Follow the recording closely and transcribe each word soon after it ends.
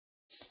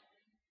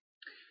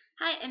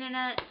Hi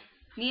Internet,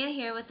 Nia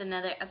here with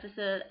another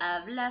episode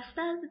of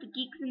Lifestyles with the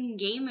Geeks and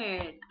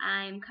Gamers.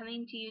 I'm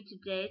coming to you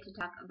today to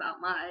talk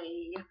about my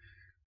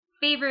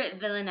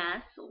favorite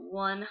villainess,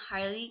 one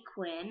Harley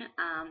Quinn,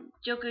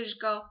 Joker's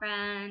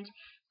girlfriend,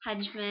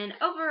 henchman,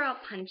 overall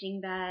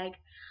punching bag.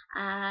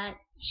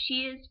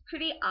 She is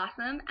pretty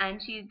awesome,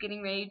 and she's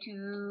getting ready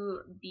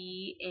to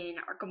be in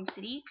Arkham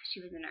City, because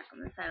she was in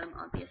Arkham Asylum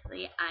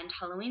obviously, and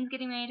Halloween's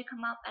getting ready to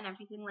come up and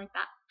everything like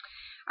that.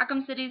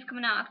 Arkham City is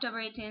coming out October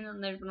 18th,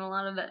 and there's been a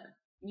lot of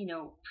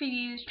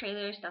previews,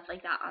 trailers, stuff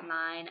like that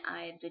online.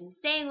 I've been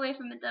staying away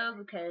from it though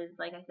because,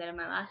 like I said in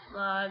my last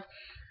vlog,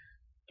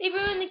 they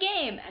ruined the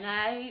game, and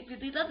I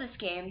really love this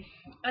game.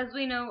 As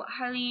we know,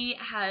 Harley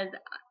has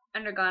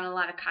undergone a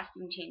lot of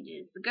costume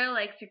changes. The girl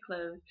likes her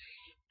clothes,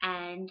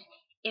 and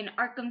in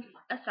Arkham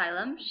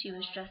Asylum, she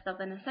was dressed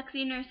up in a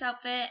sexy nurse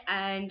outfit,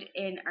 and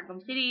in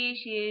Arkham City,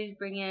 she's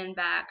bringing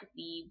back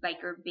the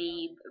biker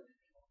babe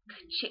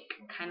chick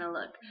kind of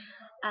look.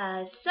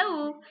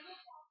 So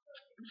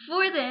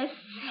for this,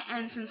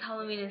 and since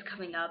Halloween is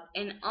coming up,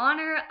 in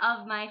honor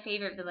of my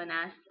favorite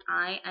villainess,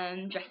 I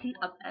am dressing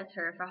up as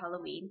her for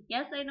Halloween.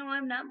 Yes, I know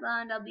I'm not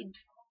blonde. I'll be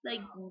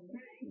like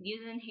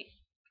using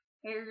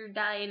hair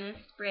dye and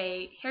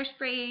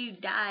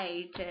hairspray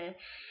dye to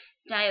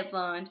dye it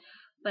blonde.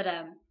 But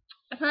I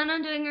plan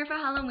on doing her for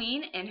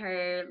Halloween in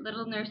her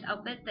little nurse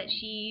outfit that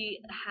she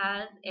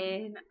has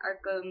in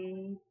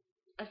Arkham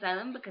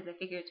Asylum, because I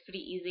figure it's pretty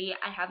easy.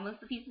 I have most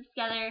of the pieces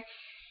together.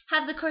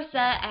 Have the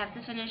corset. I have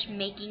to finish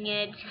making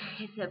it.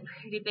 It's a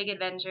pretty big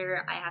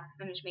adventure. I have to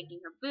finish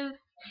making her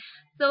boots.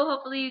 So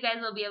hopefully you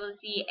guys will be able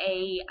to see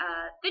a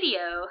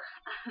video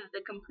of the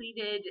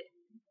completed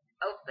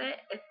outfit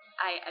if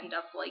I end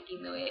up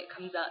liking the way it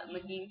comes out and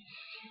looking.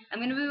 I'm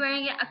going to be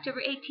wearing it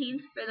October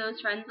 18th for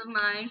those friends of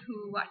mine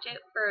who watch it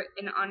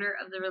in honor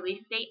of the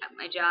release date at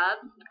my job.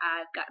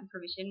 I've gotten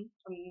permission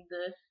from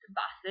the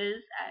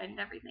bosses and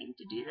everything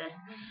to do this,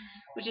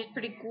 which is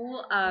pretty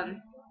cool.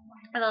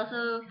 I've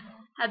also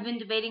have been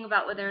debating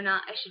about whether or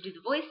not I should do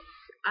the voice.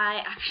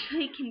 I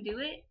actually can do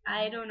it.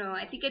 I don't know.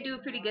 I think I do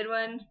a pretty good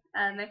one.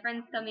 My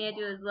friends tell me I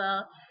do as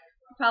well.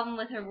 The problem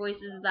with her voice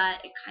is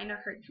that it kind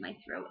of hurts my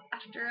throat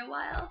after a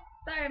while.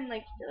 Sorry, I'm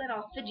like feeling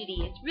all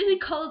fidgety. It's really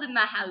cold in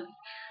my house.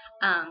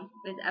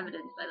 As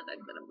evidenced by the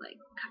fact that I'm like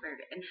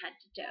covered in head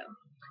to toe.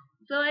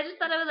 So I just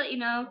thought I would let you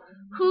know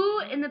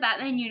who in the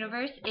Batman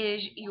universe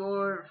is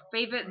your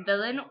favorite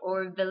villain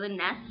or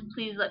villainess.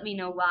 Please let me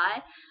know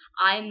why.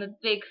 I'm a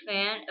big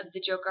fan of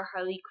the Joker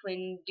Harley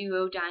Quinn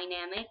duo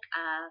dynamic.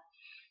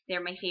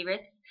 They're my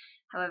favorites.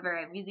 However,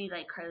 I really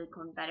like Harley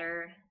Quinn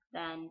better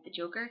than the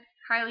Joker.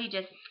 Harley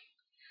just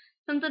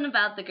something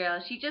about the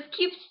girl. She just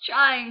keeps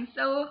trying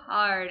so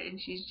hard, and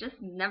she's just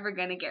never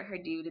gonna get her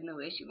dude in the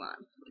way she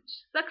wants, which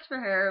sucks for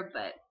her,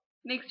 but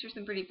makes for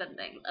some pretty fun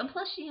things. And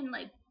plus, she and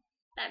like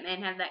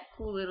Batman have that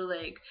cool little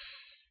like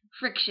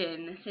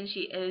friction, since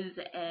she is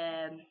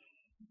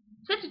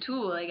such a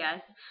tool, I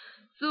guess.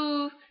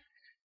 So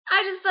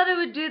I just thought I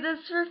would do this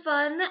for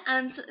fun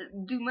and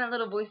do my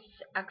little voice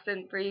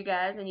accent for you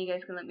guys, and you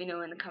guys can let me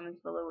know in the comments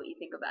below what you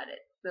think about it.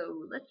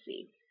 So let's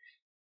see.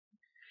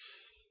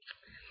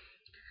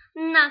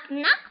 Knock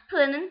knock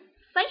puddin',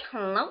 say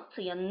hello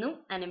to your new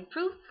and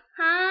improved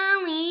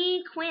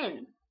Harley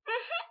Quinn.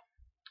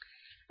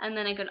 And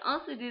then I could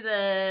also do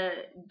the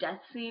death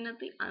scene at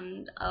the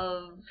end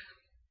of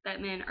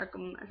Batman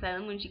Arkham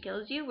Asylum when she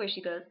kills you, where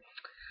she goes,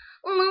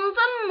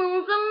 loser,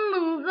 loser,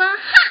 loser,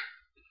 ha!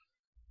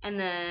 And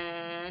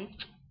then,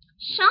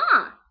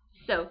 Shaw.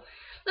 So,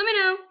 let me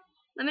know.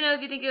 Let me know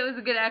if you think it was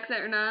a good accent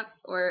or not,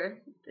 or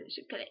if I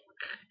should cut it.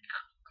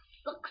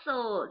 Suck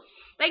souls.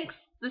 Thanks.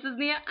 This is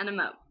Mia, and I'm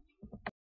out.